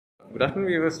Good afternoon,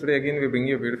 viewers. Today again we bring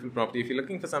you a beautiful property. If you're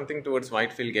looking for something towards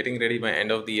Whitefield, getting ready by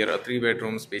end of the year, a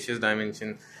three-bedroom, spacious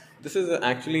dimension. This is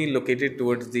actually located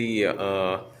towards the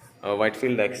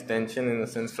Whitefield extension, in the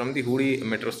sense from the Hoodi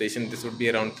metro station. This would be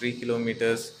around 3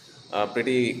 kilometers.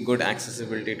 Pretty good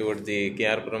accessibility towards the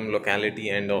KR locality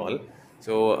and all.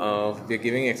 So we're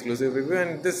giving exclusive review,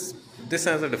 and this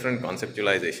has a different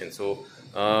conceptualization. So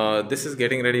this is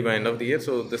getting ready by end of the year.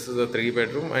 So this is a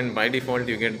three-bedroom, and by default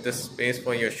you get this space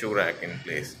for your shoe rack in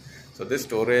place. So this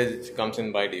storage comes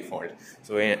in by default.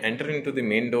 So enter into the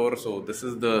main door. So this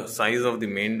is the size of the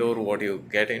main door, what you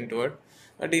get into it.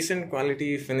 A decent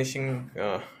quality finishing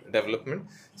development.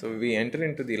 So we enter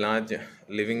into the large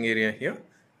living area here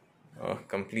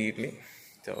completely.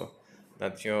 So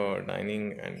that's your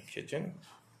dining and kitchen.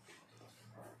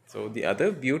 So the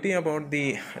other beauty about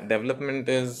the development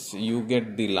is you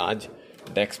get the large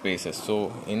deck spaces.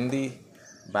 So in the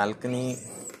balcony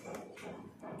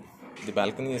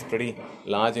is pretty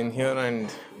large in here,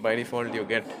 and by default you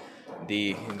get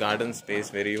the garden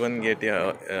space where you even get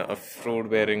a fruit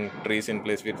bearing trees in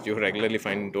place, which you regularly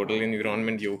find in total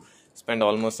environment. You spend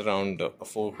almost around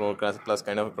 4 crore plus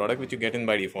kind of a product which you get in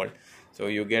by default. So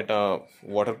you get a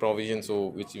water provision, so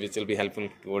which will be helpful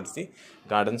towards the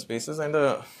garden spaces, and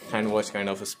a hand wash kind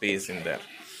of a space in there.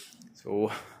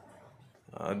 So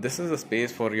this is a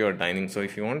space for your dining. So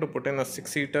if you want to put in a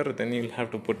 6-seater, then you'll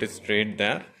have to put it straight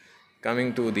there.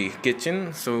 Coming to the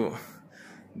kitchen, so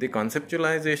the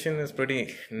conceptualization is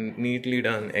pretty neatly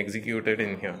done, executed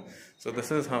in here. So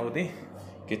this is how the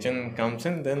kitchen comes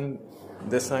in. Then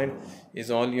this side is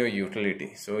all your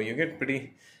utility. So you get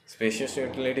pretty spacious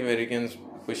utility where you can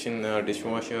push in a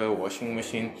dishwasher, washing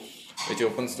machine, which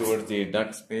opens towards the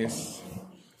duct space.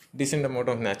 Decent amount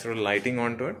of natural lighting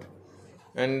onto it.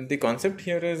 And the concept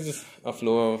here is a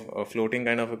floating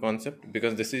kind of a concept,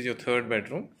 because this is your third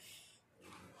bedroom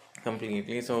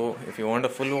completely. So if you want a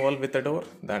full wall with a door,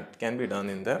 that can be done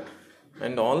in there.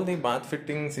 And all the bath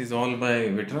fittings is all by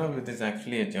Vitra, which is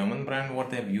actually a German brand what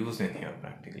they've used in here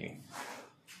practically.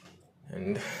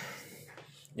 And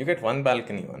you get one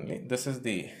balcony only. This is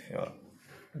the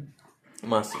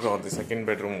master, or the second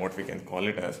bedroom, what we can call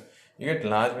it as. You get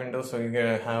large windows, so you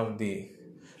can have the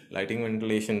lighting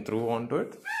ventilation through onto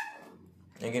it.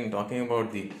 Again, talking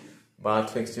about the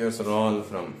bath fixtures are all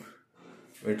from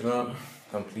Vitra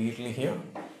completely here.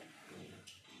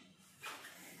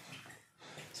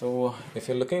 So if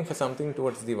you're looking for something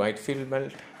towards the Whitefield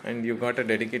belt, and you got a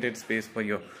dedicated space for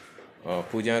your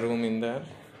puja room in there,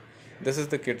 this is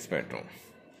the kids bedroom.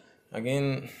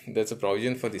 Again, there's a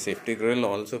provision for the safety grill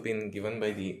also been given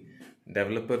by the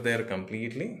developer there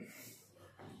completely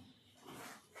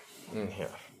in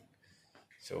here.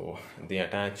 So the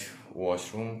attached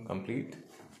washroom complete.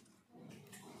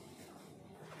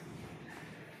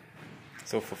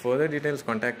 So for further details,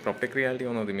 contact PropTech Realty,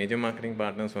 one of the major marketing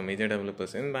partners for major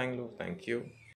developers in Bangalore. Thank you.